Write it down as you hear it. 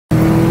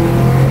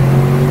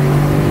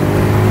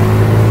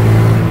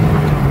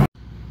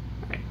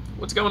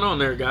going on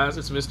there, guys?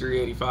 It's Mr.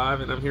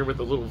 E85, and I'm here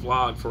with a little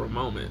vlog for a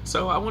moment.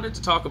 So I wanted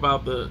to talk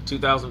about the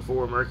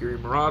 2004 Mercury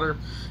Marauder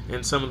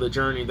and some of the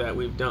journey that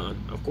we've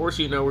done. Of course,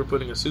 you know we're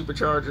putting a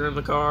supercharger in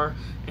the car,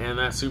 and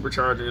that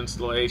supercharger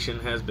installation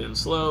has been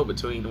slow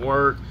between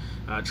work,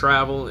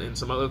 travel, and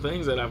some other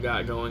things that I've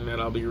got going that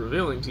I'll be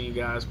revealing to you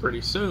guys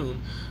pretty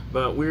soon.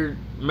 But we're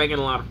making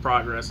a lot of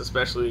progress,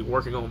 especially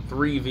working on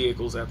 3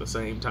 vehicles at the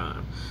same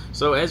time.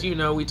 So as you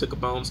know, we took a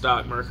bone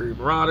stock Mercury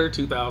Marauder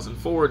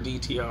 2004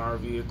 DTR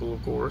vehicle,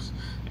 of course,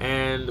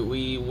 and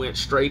we went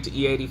straight to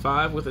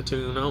E85 with a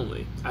tune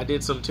only. I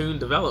did some tune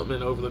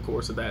development over the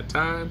course of that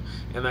time,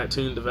 and that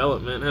tune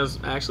development has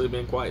actually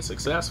been quite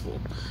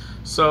successful.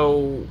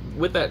 So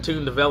with that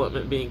tune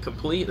development being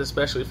complete,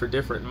 especially for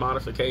different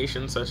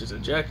modifications such as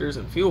injectors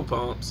and fuel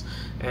pumps,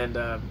 and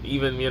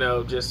even, you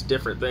know, just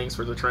different things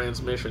for the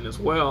transmission as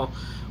well,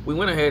 we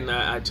went ahead and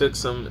I took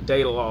some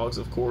data logs,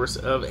 of course,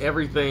 of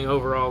everything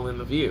overall in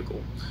the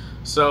vehicle.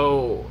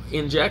 So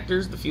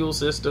injectors, the fuel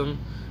system,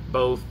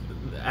 both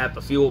at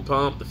the fuel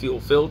pump, the fuel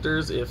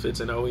filters, if it's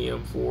an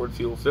OEM Ford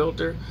fuel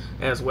filter,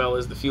 as well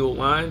as the fuel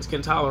lines,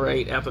 can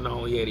tolerate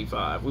ethanol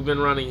E85. We've been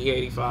running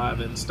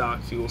E85 in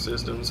stock fuel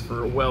systems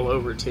for well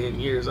over 10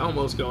 years,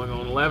 almost going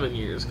on 11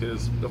 years,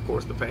 because of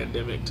course the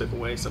pandemic took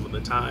away some of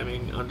the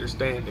timing,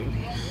 understanding,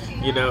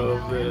 you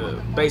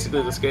know,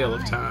 basically the scale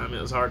of time.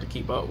 It was hard to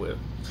keep up with.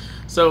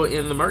 So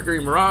in the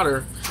Mercury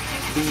Marauder,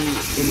 the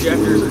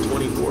injectors are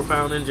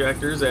 24-pound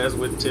injectors, as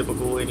with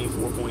typical any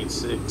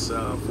 4.6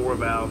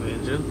 4-valve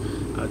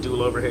engine,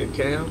 dual overhead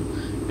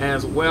cam,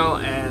 as well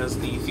as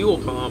the fuel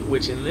pump,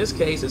 which in this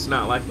case it's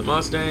not like the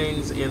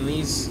Mustangs. In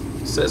these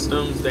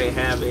systems, they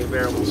have a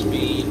variable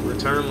speed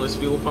returnless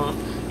fuel pump,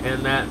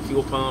 and that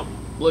fuel pump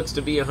looks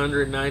to be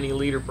 190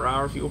 liter per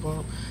hour fuel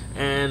pump.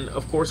 And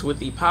of course, with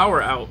the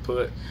power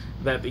output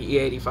that the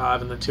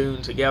E85 and the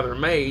tune together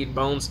made,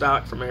 bone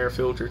stock from air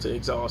filter to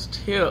exhaust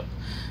tip,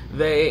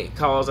 they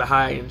cause a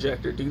high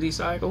injector duty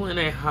cycle and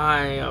a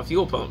high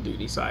fuel pump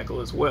duty cycle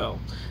as well,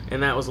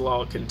 and that was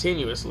logged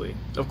continuously.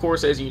 Of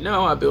course, as you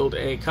know, I built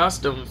a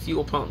custom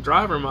fuel pump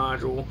driver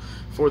module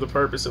for the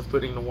purpose of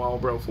putting the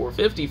Walbro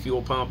 450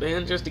 fuel pump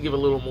in, just to give a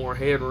little more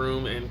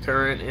headroom and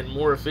current and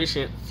more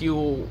efficient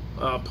fuel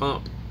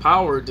pump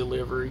power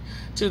delivery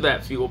to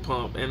that fuel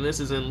pump. And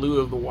this is in lieu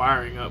of the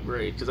wiring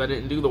upgrade, because I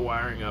didn't do the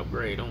wiring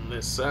upgrade on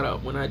this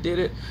setup when I did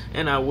it,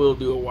 and I will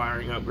do a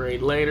wiring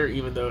upgrade later,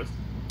 even though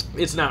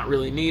it's not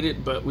really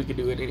needed, but we could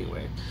do it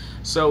anyway.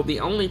 So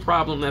the only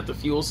problem that the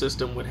fuel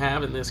system would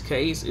have in this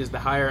case is the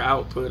higher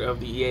output of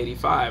the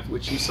E85,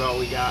 which you saw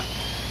we got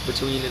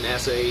between an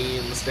SAE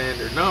and the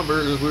standard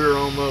numbers. We're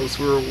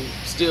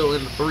still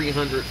in the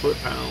 300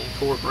 foot-pound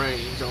torque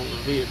range on the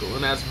vehicle,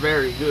 and that's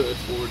very good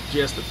for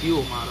just the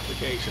fuel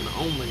modification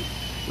only,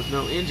 with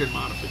no engine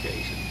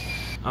modifications.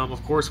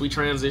 Of course, we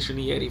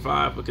transitioned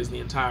E85 because the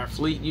entire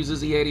fleet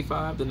uses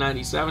E85. The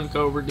 97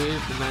 Cobra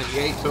did, the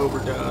 98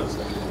 Cobra does,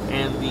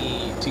 and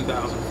the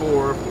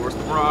 2004, of course,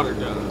 the Marauder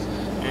does.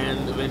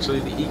 And eventually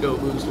the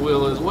EcoBoost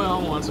will as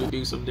well, once we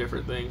do some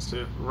different things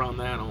to run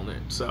that on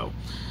it. So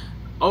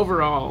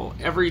overall,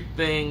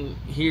 everything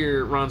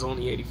here runs on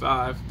the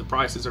E85. The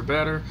prices are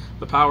better,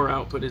 the power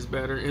output is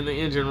better, and the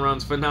engine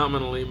runs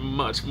phenomenally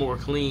much more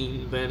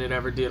clean than it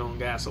ever did on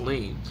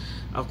gasoline.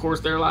 Of course,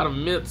 there are a lot of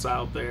myths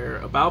out there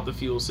about the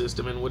fuel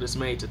system and what it's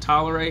made to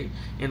tolerate,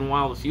 and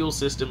while the fuel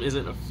system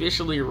isn't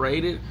officially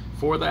rated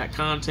for that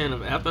content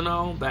of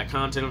ethanol, that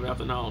content of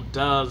ethanol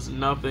does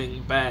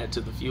nothing bad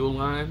to the fuel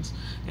lines,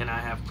 and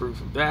I have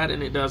proof of that,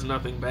 and it does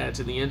nothing bad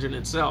to the engine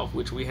itself,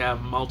 which we have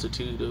a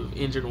multitude of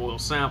engine oil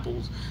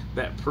samples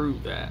that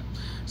prove that.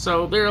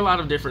 So there are a lot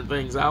of different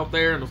things out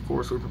there, and of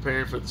course we're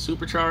preparing for the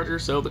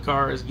supercharger, so the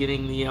car is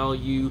getting the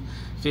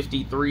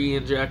LU53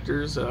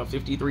 injectors,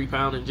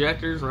 53-pound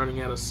injectors running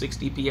at a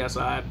 60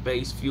 psi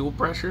base fuel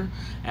pressure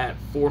at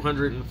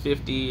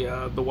 450, the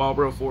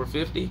Walbro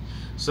 450.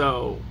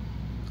 So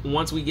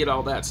once we get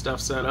all that stuff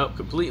set up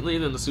completely,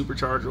 then the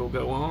supercharger will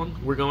go on.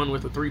 We're going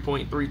with a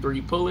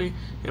 3.33 pulley,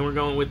 and we're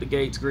going with the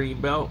Gates green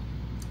belt.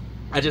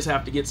 I just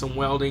have to get some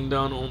welding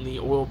done on the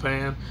oil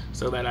pan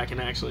so that I can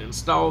actually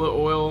install the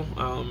oil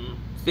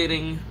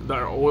fitting, the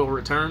oil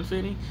return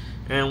fitting.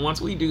 And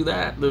once we do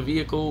that, the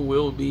vehicle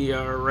will be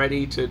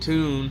ready to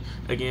tune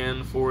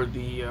again for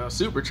the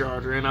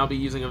supercharger, and I'll be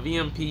using a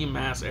VMP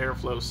mass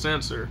airflow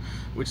sensor,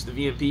 which the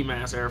VMP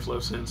mass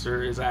airflow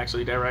sensor is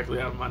actually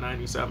directly out of my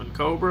 97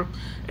 Cobra,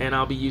 and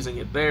I'll be using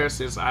it there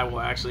since I will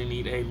actually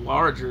need a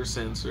larger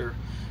sensor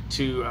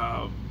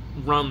to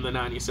run the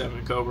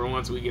 97 Cobra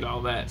once we get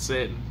all that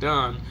said and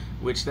done,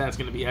 which that's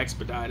going to be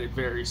expedited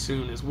very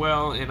soon as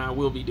well, and I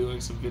will be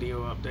doing some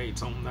video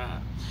updates on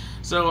that.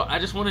 So I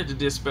just wanted to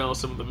dispel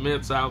some of the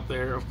myths out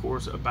there, of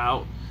course,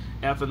 about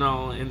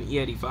ethanol and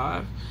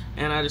E85,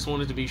 and I just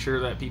wanted to be sure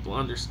that people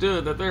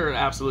understood that there are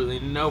absolutely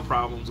no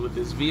problems with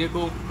this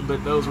vehicle,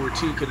 but those were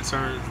 2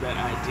 concerns that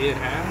I did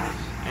have.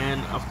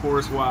 And of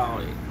course,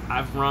 while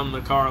I've run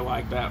the car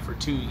like that for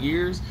 2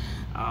 years,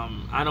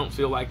 I don't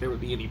feel like there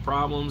would be any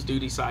problems.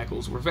 Duty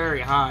cycles were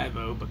very high,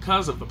 though,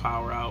 because of the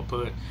power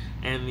output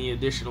and the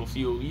additional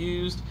fuel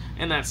used,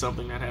 and that's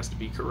something that has to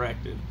be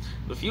corrected.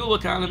 The fuel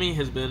economy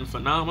has been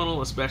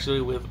phenomenal,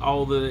 especially with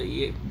all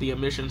the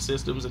emission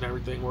systems and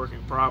everything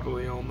working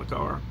properly on the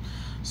car.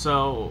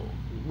 So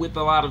with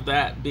a lot of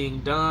that being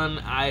done,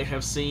 I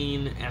have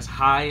seen as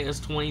high as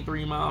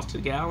 23 miles to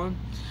the gallon,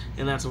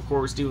 and that's of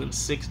course doing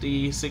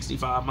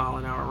 65 mile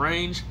an hour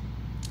range.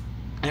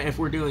 And if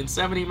we're doing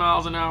 70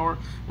 miles an hour,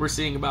 we're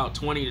seeing about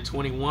 20 to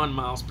 21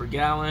 miles per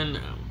gallon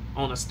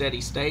on a steady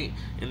state,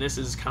 and this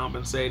is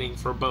compensating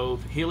for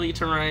both hilly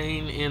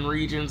terrain in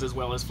regions as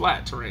well as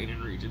flat terrain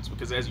in regions,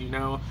 because as you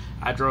know,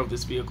 I drove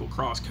this vehicle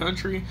cross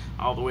country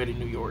all the way to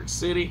New York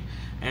City,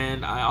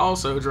 and I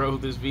also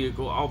drove this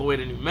vehicle all the way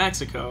to New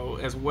Mexico,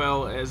 as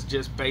well as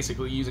just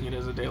basically using it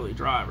as a daily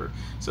driver.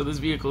 So this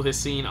vehicle has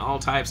seen all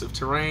types of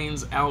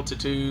terrains,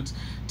 altitudes,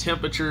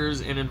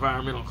 temperatures, and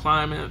environmental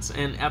climates,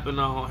 and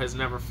ethanol has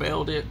never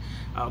failed it.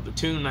 The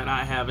tune that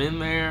I have in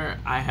there,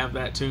 I have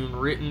that tune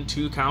written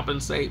to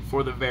compensate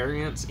for the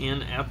variance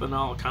in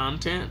ethanol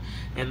content,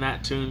 and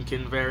that tune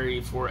can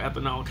vary for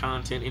ethanol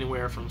content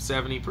anywhere from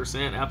 70%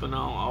 ethanol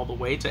all the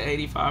way to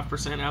 85%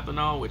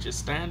 ethanol, which is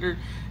standard,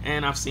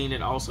 and I've seen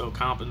it also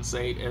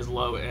compensate as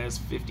low as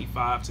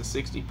 55 to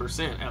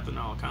 60%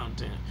 ethanol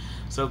content.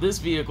 So this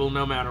vehicle,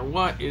 no matter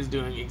what, is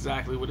doing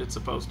exactly what it's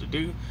supposed to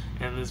do,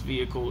 and this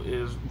vehicle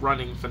is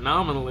running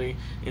phenomenally,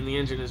 and the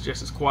engine is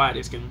just as quiet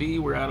as can be.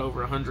 We're at over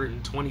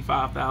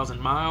 125,000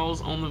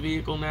 miles on the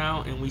vehicle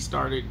now, and we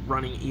started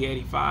running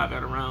E85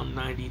 at around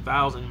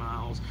 90,000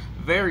 miles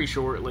very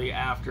shortly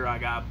after I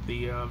got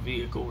the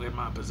vehicle in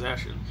my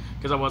possession,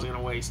 because I wasn't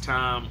going to waste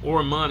time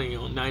or money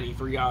on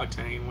 93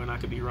 octane when I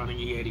could be running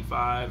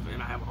E85,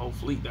 and I have a whole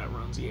fleet that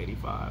runs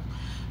E85.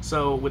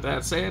 So with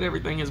that said,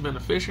 everything has been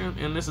efficient,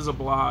 and this is a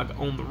blog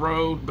on the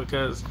road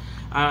because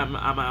I'm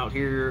out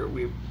here.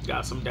 We've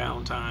got some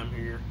downtime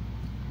here,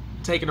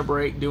 taking a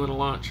break, doing a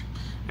lunch,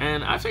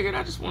 and I figured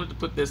I just wanted to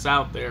put this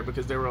out there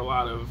because there were a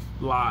lot of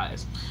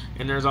lies,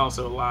 and there's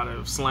also a lot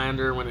of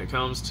slander when it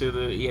comes to the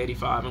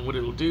E85 and what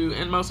it'll do,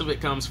 and most of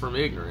it comes from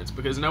ignorance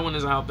because no one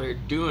is out there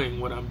doing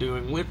what I'm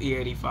doing with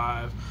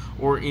E85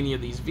 or any of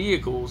these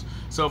vehicles,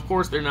 so of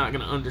course they're not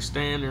going to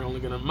understand. They're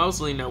only going to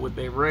mostly know what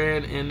they've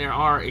read, and there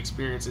are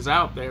experiences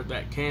out there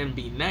that can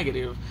be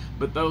negative,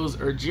 but those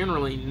are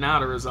generally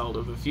not a result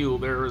of the fuel.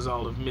 They're a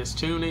result of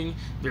mistuning.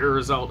 They're a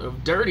result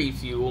of dirty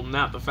fuel,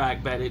 not the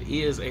fact that it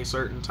is a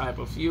certain type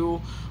of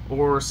fuel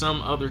or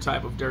some other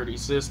type of dirty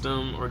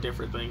system or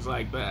different things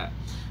like that.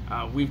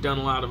 We've done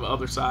a lot of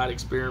other side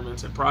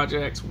experiments and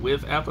projects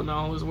with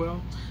ethanol as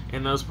well,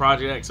 and those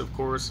projects, of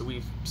course,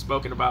 we've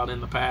spoken about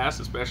in the past,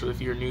 especially if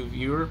you're a new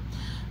viewer.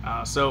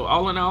 So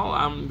all in all,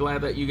 I'm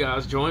glad that you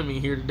guys joined me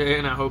here today,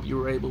 and I hope you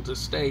were able to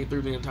stay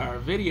through the entire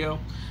video.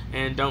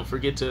 And don't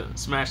forget to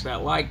smash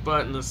that like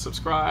button, to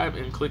subscribe,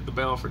 and click the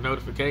bell for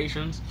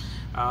notifications.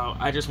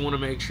 I just want to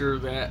make sure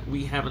that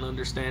we have an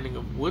understanding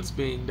of what's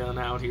being done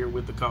out here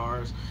with the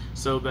cars,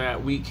 so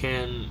that we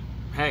can,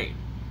 hey,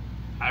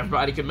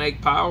 everybody can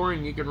make power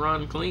and you can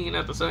run clean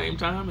at the same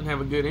time and have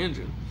a good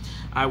engine.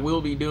 I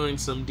will be doing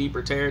some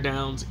deeper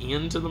teardowns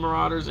into the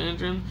Marauder's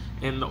engine,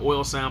 and the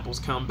oil samples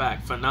come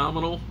back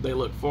phenomenal. They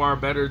look far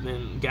better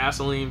than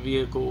gasoline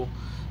vehicle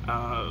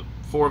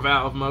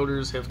 4-valve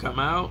motors have come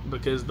out,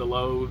 because the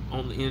load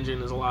on the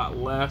engine is a lot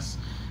less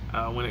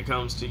when it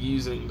comes to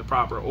using the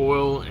proper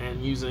oil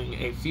and using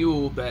a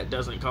fuel that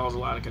doesn't cause a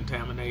lot of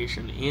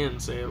contamination in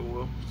said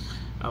oil.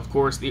 Of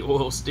course, the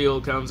oil still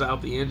comes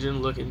out the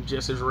engine looking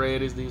just as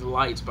red as these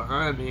lights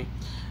behind me,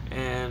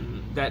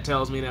 and that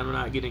tells me that I'm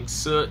not getting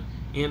soot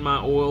in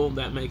my oil.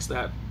 That makes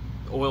that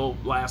oil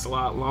last a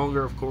lot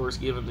longer, of course,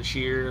 given the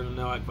shear and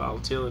the no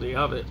volatility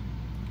of it.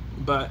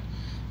 But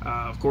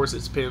of course,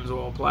 it's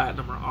Pennzoil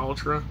Platinum or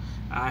Ultra.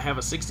 I have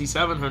a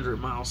 6,700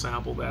 mile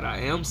sample that I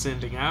am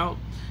sending out,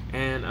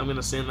 and I'm going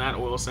to send that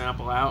oil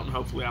sample out, and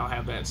hopefully I'll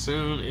have that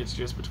soon. It's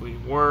just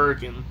between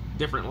work and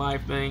different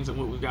life things and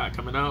what we've got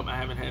coming up, I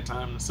haven't had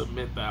time to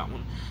submit that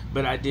one.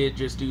 But I did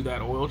just do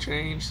that oil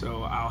change,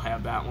 so I'll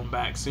have that one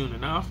back soon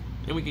enough,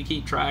 and we can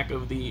keep track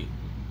of the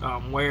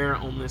wear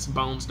on this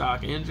bone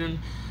stock engine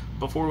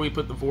before we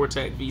put the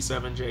Vortec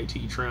V7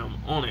 JT trim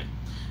on it.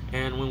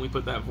 And when we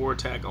put that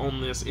Vortec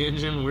on this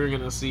engine, we're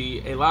going to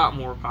see a lot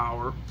more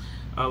power,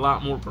 a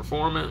lot more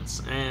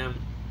performance, and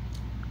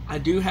I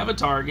do have a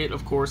target,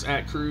 of course,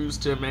 at cruise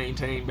to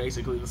maintain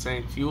basically the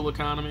same fuel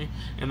economy,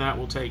 and that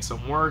will take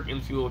some work,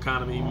 and fuel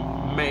economy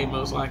may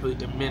most likely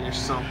diminish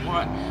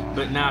somewhat,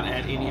 but not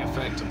at any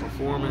effect to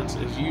performance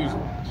as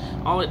usual.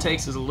 All it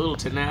takes is a little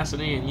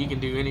tenacity, and you can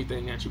do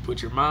anything that you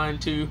put your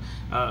mind to.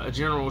 A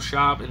general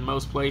shop in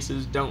most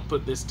places don't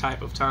put this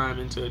type of time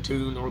into a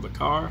tune or the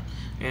car,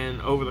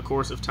 and over the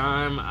course of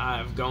time,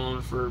 I've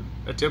gone for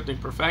attempting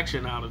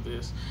perfection out of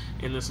this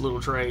in this little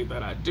trade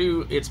that I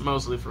do. It's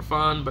mostly for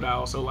fun, but I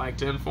also like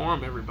to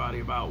inform everybody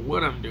about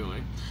what I'm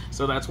doing.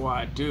 So that's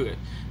why I do it.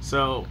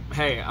 So,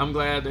 hey, I'm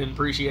glad and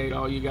appreciate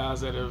all you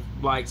guys that have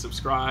liked,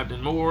 subscribed,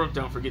 and more.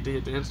 Don't forget to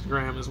hit the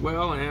Instagram as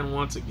well. And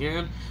once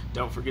again,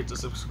 don't forget to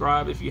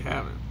subscribe if you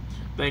haven't.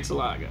 Thanks a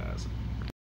lot, guys.